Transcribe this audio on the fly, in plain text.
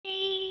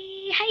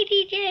Hi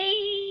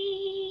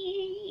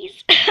DJs!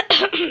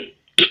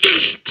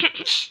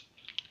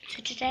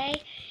 So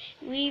today,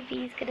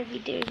 Ruby's gonna be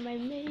doing my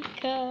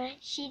makeup.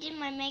 She did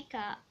my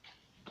makeup.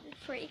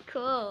 Pretty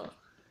cool.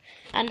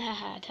 And her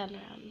hair, turn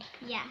around.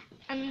 Yeah,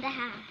 and the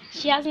hair.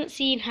 She hasn't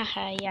seen her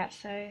hair yet,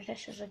 so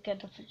this is a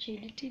good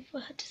opportunity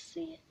for her to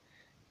see it.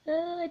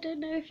 I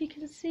don't know if you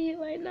can see it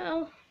right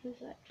now.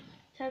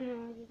 Turn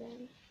around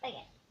again.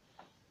 Okay.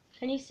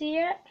 Can you see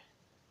it?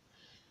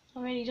 I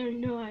really don't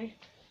know.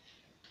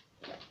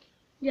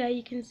 Yeah,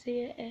 you can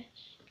see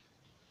it-ish.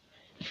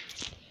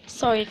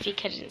 Sorry if you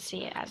couldn't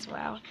see it as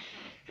well.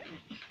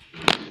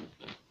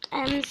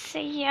 So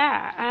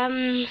yeah,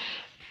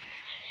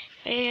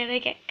 we're gonna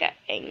get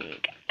going.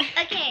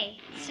 Okay,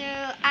 so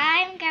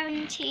I'm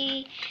going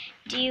to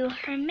do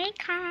her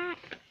makeup.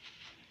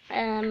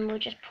 We'll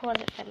just pause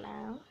it for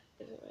now.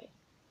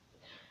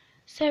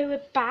 So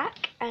we're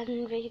back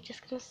and we're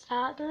just gonna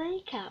start the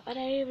makeup. I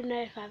don't even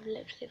know if I have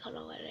lipstick on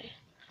already.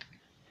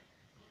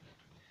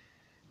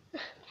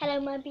 Hello,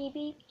 my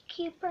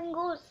BBQ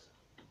Pringles.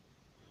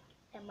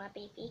 And my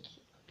BBQ.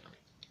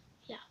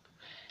 Yeah.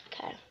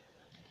 Okay.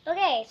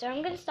 Okay, so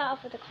I'm going to start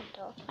off with the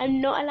contour.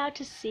 I'm not allowed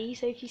to see,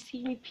 so if you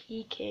see me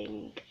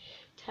peeking,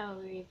 tell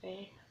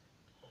Ruby.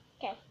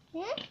 Okay.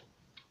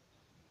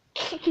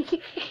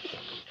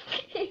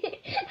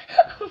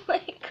 Oh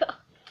my god.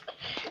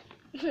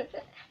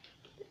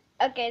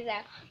 Okay,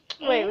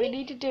 so. Wait, we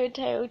need to do a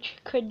tail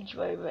cringe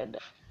moment.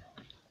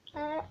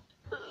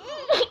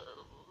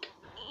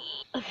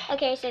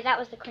 Okay, so that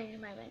was the cringe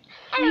moment.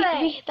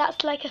 Anyway.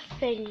 That's like a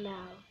thing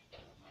now.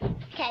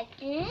 Okay.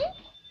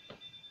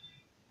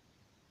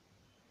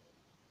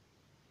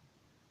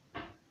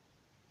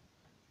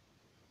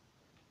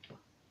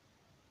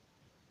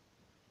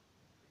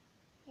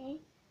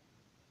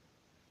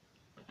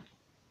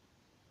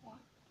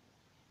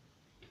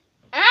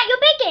 You're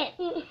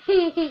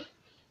baking!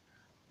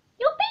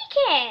 You're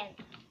baking!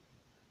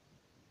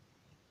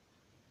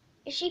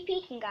 Is she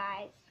peeking,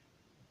 guys?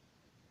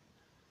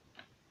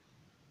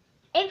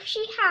 If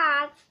she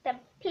has, then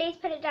please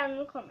put it down in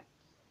the comments.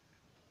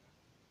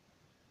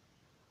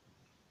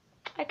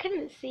 I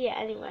couldn't see it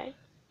anyway.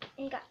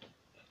 Okay.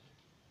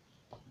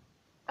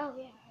 Oh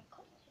yeah, I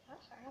couldn't see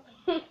that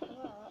side.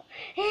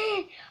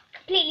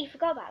 Completely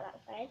forgot about that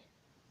side.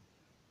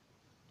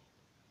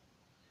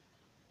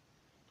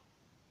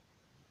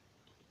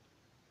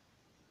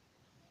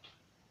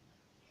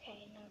 Okay,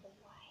 number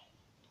Y.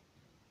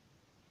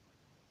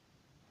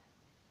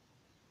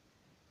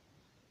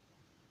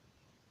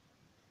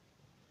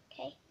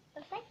 Okay,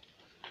 perfect.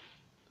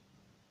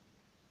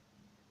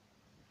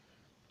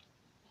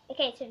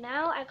 Okay, so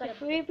now I got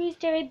If Ruby's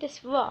doing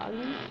this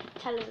wrong,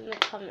 tell us in the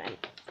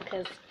comments,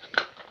 because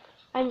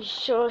I'm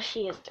sure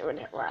she is doing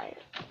it right.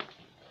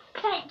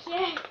 Thank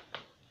you.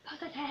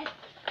 Positive.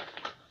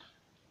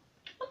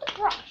 What the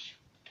brush?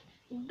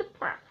 The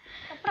brush.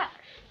 The brush.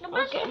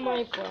 I'll get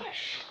my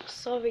brush.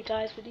 Sorry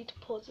guys, we need to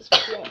pause this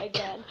video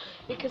again,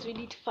 because we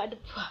need to find a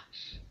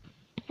brush.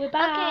 We're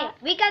back.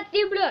 Okay, we got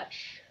the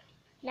blush.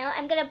 Now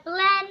I'm gonna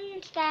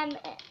blend them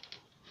in.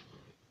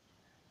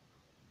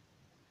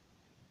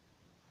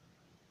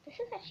 This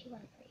is actually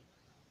one for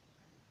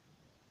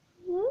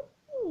you.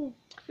 Ooh.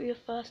 For your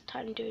first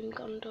time doing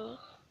contour.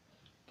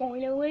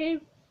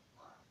 Finally.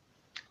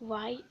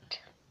 Right.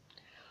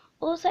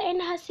 Also in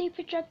her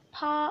super drug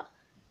part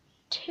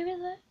 2,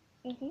 is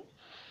it?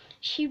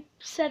 She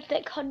said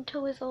that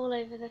contour was all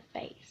over the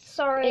face.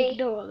 Sorry.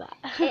 Ignore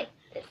that.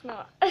 It's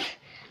not.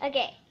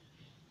 Okay.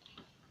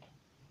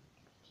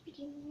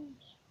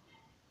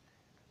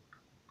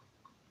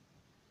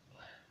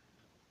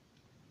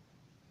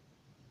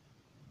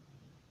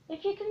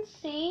 If you can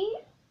see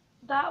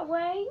that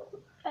way,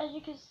 as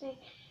you can see,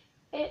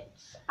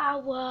 it's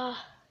our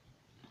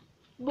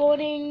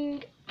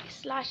morning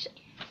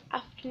 /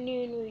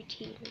 afternoon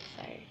routine.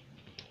 So,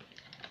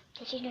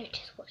 did you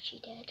notice what she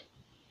did?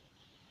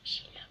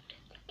 She looked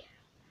at the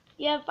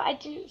camera. yeah, but I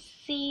didn't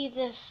see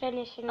the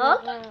finishing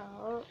Okay.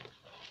 result.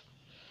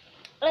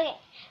 Okay.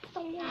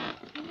 So now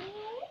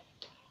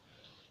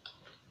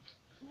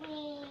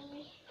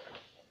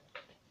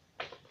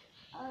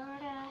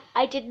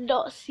I did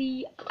not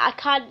see. I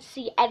can't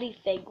see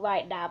anything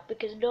right now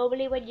because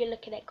normally when you're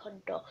looking at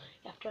contour,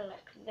 you have to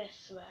look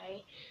this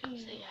way. So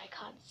yeah, I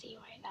can't see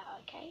right now.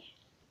 Okay.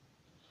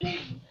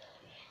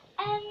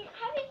 have you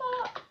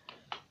got?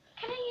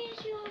 Can I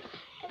use your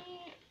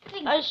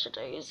thing?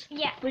 Eyeshadows.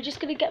 Yeah. We're just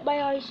gonna get my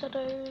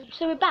eyeshadow.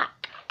 So we're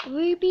back.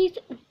 Ruby's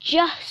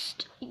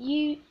just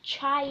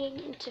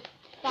trying to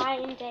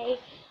find a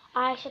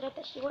eyeshadow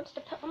that she wants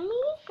to put on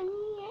me.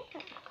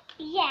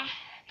 Yeah.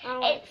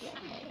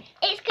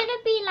 It's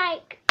gonna be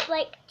like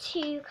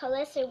 2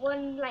 colours, so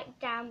one like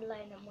down below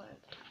and then one.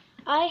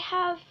 I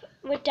have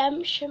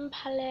Redemption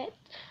palette,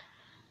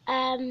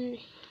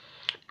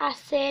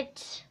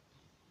 Acid,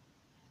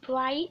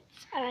 Bright,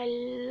 and I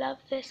love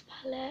this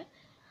palette.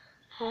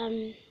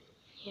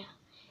 Yeah,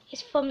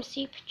 it's from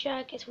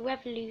Superdrug. It's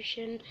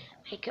Revolution,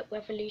 Makeup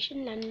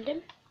Revolution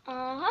London.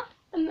 Uh-huh.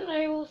 And then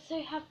I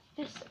also have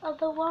this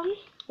other one,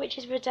 which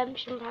is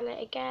Redemption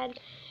palette again.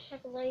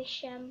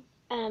 Revolution.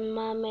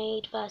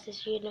 Mermaid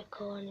versus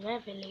Unicorn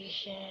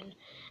Revolution.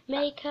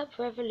 Makeup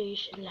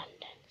Revolution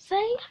London.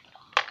 So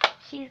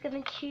she's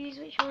gonna choose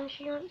which one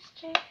she wants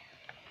to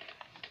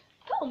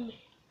put on me.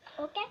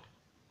 Okay.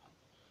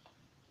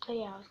 Oh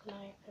yeah, I was gonna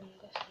open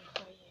this one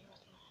for you,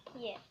 wasn't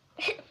Yeah.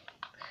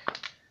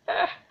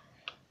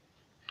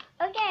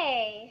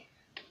 Okay.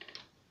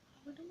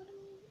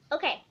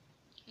 Okay.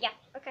 Yeah.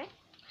 Okay.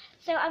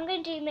 So I'm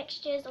gonna do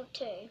mixtures of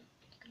two.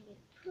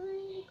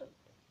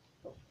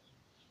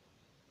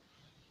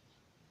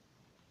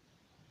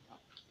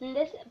 And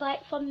this,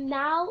 like, from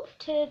now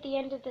to the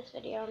end of this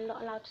video, I'm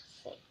not allowed to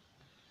see.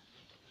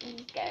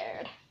 I'm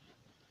scared.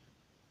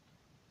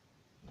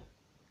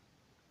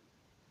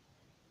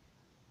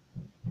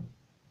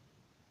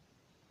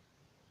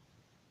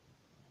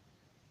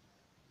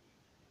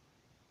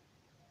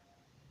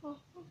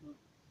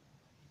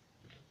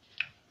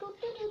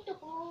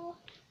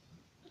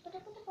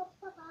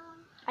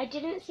 I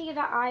didn't see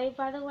the eye,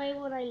 by the way,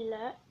 when I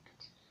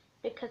looked,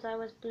 because I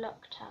was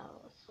blocked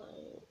out, so,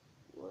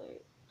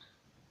 wait,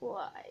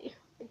 why?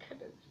 I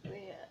couldn't see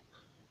it.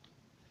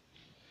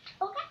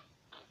 Okay.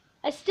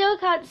 I still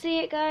can't see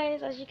it,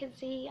 guys. As you can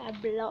see, I'm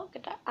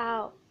blocked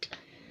out.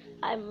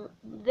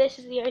 This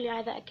is the only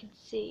eye that I can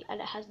see,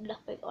 and it has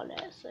nothing on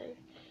it, so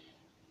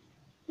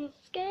I'm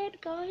scared,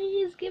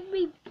 guys. Give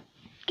me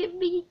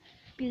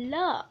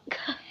luck.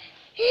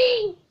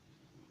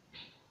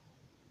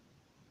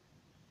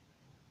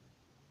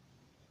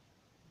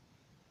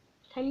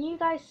 Can you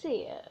guys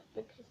see it?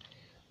 Because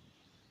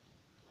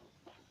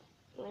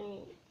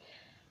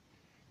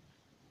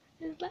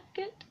is that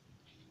good?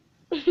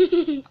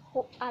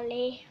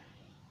 Hopefully.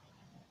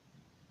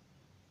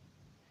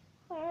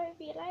 I hope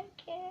you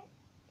like it.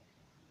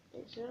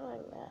 It's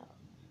really well.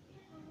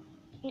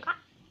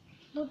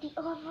 No, the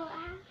other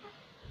eye.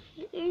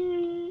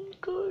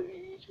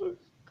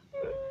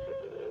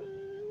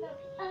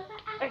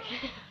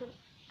 Okay.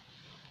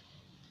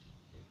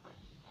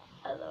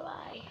 Other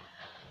eye.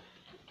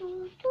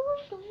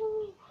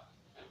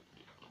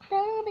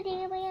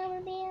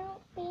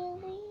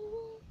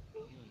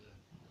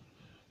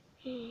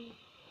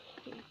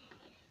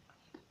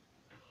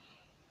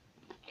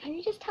 Can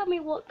you just tell me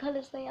what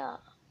colours they are?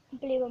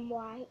 Blue and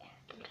white.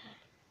 Okay.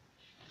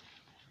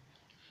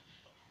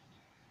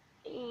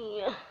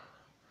 Yeah.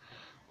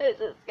 This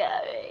is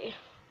scary.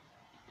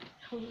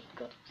 Oh my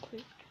god, I'm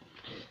so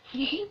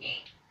scared.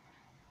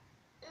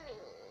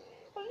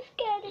 I'm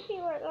scared if you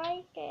won't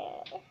like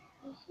it.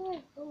 I'm sure I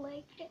will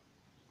like it.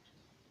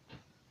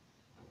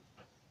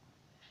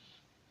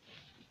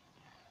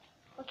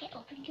 Okay,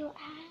 open your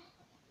eye.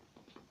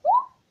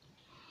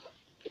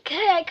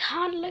 Okay, I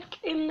can't look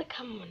in the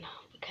camera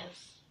now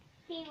because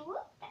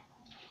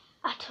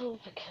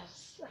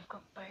I've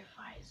got both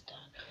eyes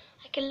done.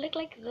 I can look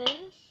like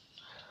this,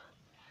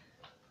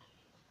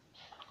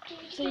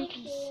 so you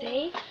can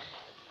see.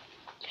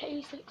 Can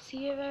you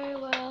see it very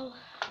well?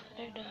 I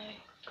don't know.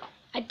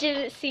 I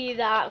didn't see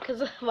that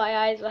because my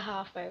eyes were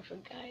half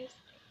open, guys.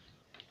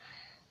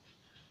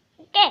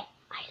 Okay.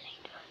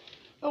 Eyeliner.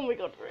 Oh my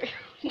god, Rue.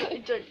 No,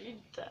 don't you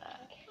dare.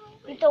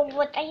 You don't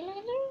want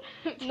eyeliner?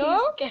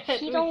 No?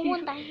 You don't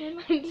want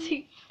eyeliner? I'm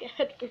too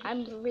scared.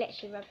 I'm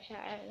literally rubbish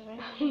at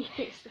eyeliner. I'm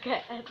too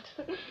scared.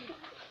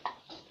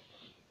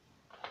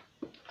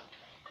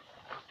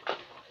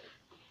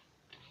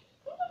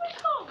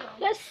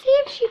 Let's see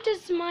if she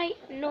does my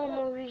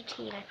normal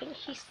routine. I think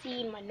she's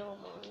seen my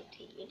normal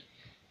routine.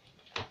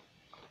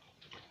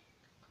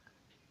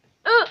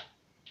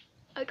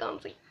 I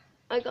can't see.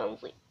 I can't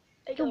see.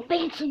 Your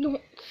bangs are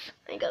nuts.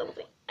 I can't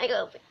see. I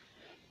can't see.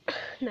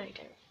 No, don't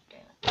do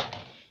that.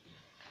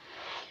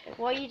 Okay,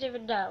 what are you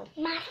doing now?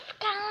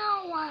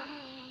 Mascara.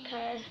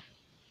 Okay.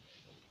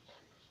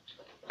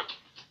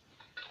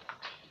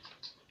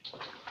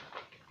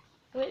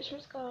 Which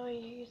mascara are you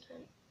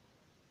using?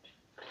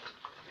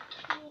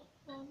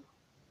 It's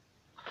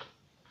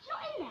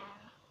not in there.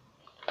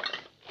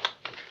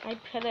 I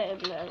put it in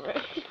there,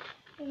 right?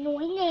 No,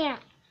 in there.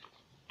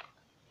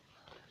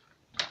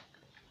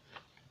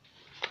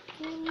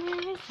 Where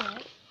is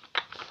it?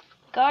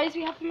 Guys,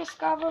 we have a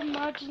mascara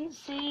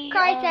emergency.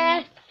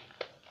 Crisis.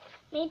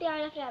 Maybe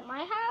I left it at my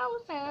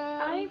house.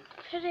 I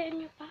put it in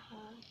your bag.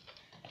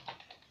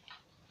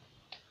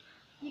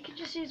 You can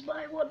just use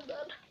my one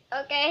then.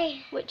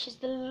 Okay. Which is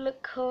the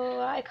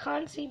liqueur. I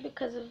can't see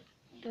because of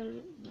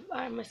the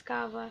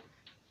mascara.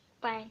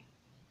 Fine.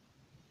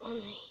 On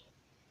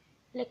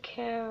the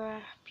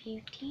liqueur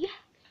beauty.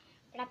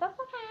 Blah, blah,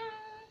 blah,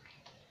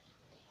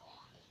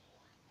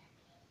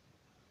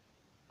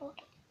 blah.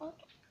 Okay.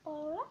 Okay.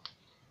 Alright.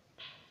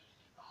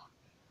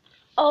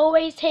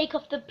 Always take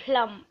off the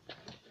plump.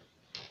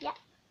 Yeah.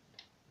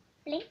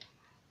 Blink.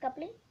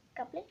 Coupling.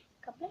 Coupling.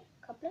 Coupling.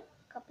 Coupling.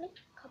 Coupling.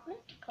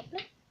 Coupling.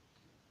 Coupling.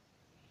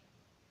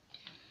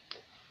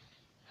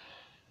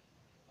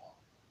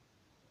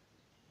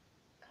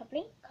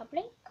 Coupling.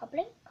 Coupling.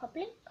 Coupling.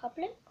 Coupling.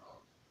 Coupling.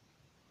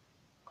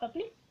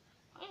 Coupling.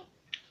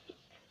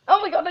 Oh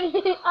my god,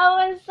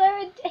 I was so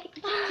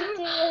addicted to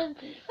doing?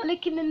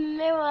 Looking in the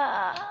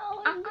mirror.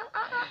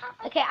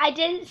 Okay, I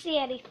didn't see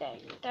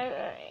anything. Don't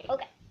worry.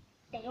 Okay.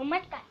 Then you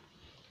must go.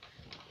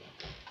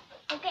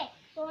 Okay,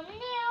 so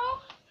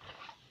now.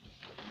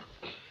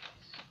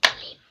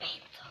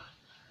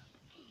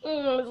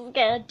 I'm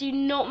scared. Do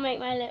not make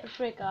my lip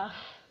trigger.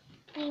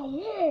 I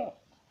won't.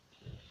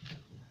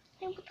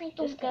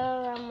 Just go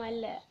around my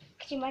lip.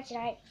 Could you imagine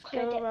I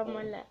Go around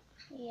my lip.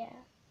 Yeah.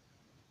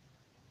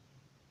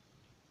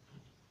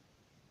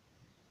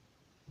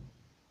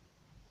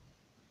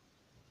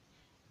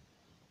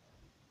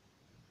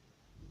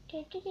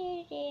 Do, do,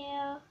 do, do.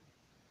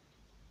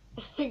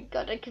 Oh my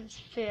god, I can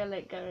feel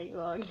it going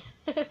wrong.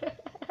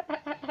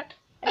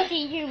 What do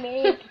you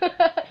mean?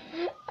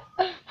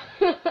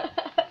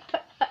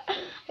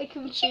 I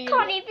can She feel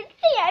can't it. even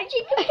see it. She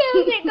can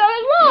feel it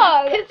going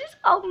wrong. Because it's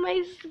on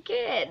my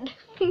skin.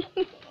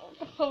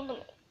 Oh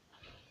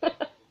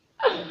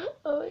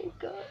my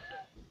god.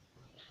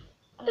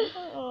 It's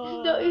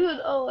not even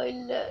on my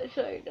lips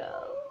right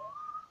now.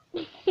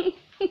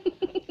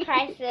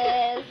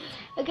 Crisis.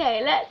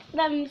 Okay, let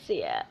them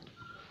see it.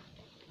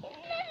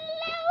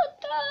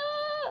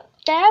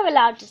 They're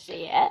allowed to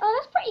see it. Oh,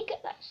 that's pretty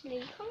good actually.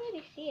 You can't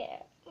really see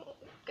it.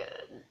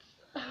 Good.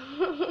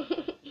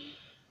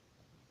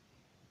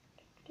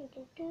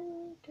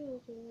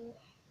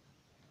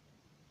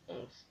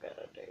 I'm scared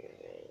of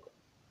it.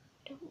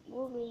 Don't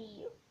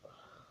worry.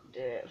 Do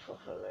it for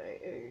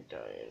later. You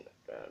don't.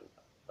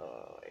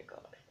 Oh my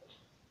god.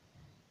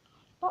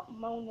 Stop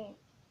moaning.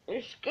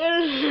 You're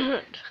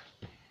scared.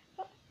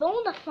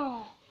 On the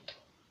phone.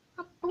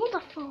 On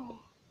the phone.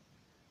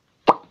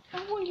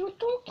 What are you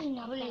talking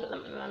about? Please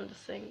let me run the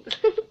things.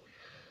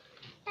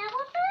 That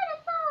was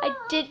beautiful. I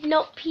did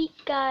not peek,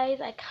 guys.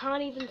 I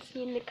can't even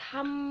see in the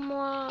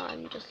camera.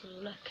 I'm just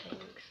looking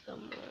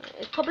somewhere.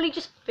 It's probably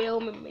just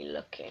filming me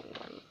looking.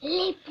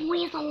 Lip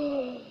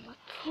whistle.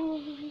 Oh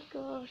my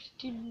gosh.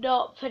 Do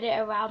not put it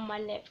around my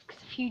lips,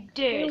 because if you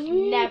do, it's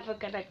never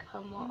going to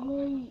come off.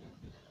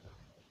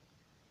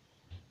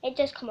 It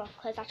does come off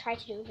because I tried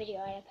to do a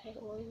video and I put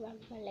it all around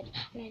my lips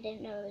and I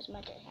didn't know it was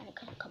magic and it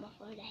couldn't come off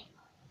all day.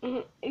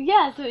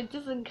 Yeah, so it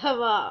doesn't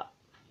come up.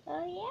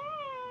 Oh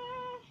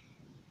yeah.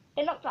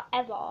 It's not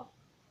forever.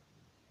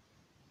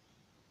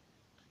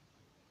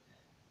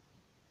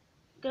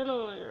 Good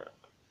on.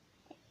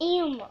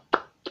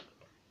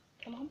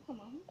 Come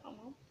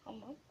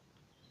on.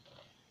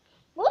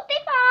 What the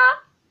fuck?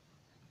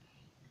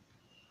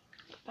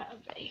 Better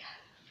be.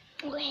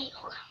 Wait.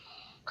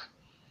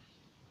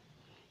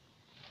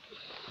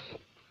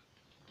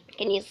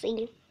 Can you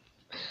see?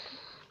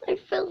 I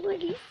feel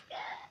really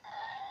scared.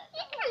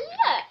 You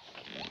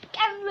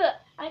can look.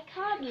 I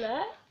can't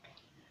look.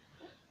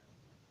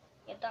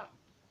 You don't.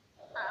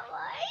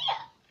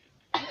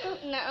 I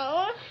don't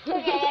know.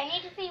 Okay, I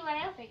need to see what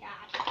else I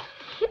got.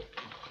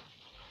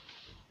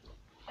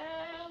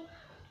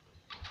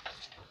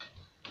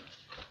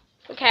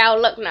 Okay, I'll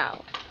look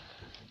now.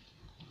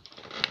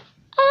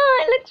 Oh,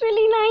 it looks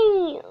really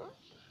nice.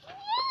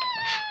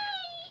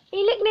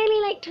 You look nearly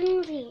like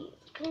twinsies.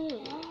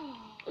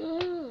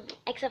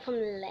 Except from the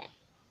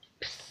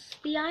lips.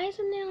 The eyes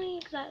are nearly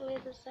exactly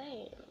the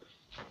same.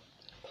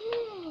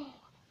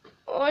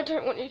 Oh, I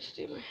don't want you to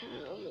do my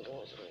hair. Oh my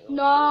gosh.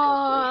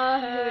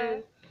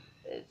 No.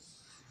 It's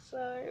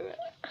so...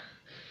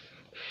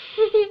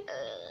 Okay.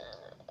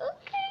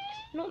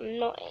 It's not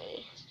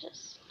naughty. It's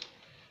just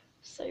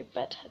so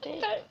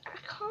bedheaded. I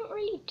can't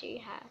really do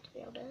hair, to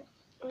be honest.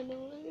 I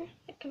know.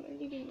 I can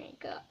only do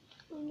makeup.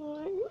 I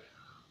know.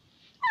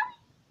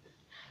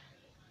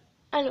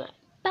 Anyway,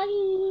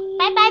 bye.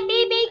 Bye bye,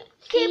 baby.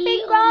 See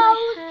Big all my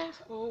rolls. hairs.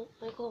 Oh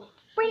my god.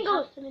 Pringles. We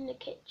have them in the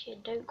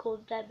kitchen. Don't call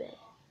them it.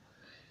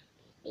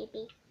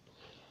 Baby.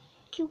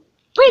 Cute.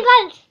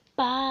 Pringles.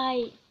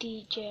 Bye,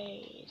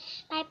 DJs.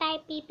 Bye bye,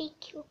 baby.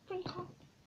 Cute Pringles.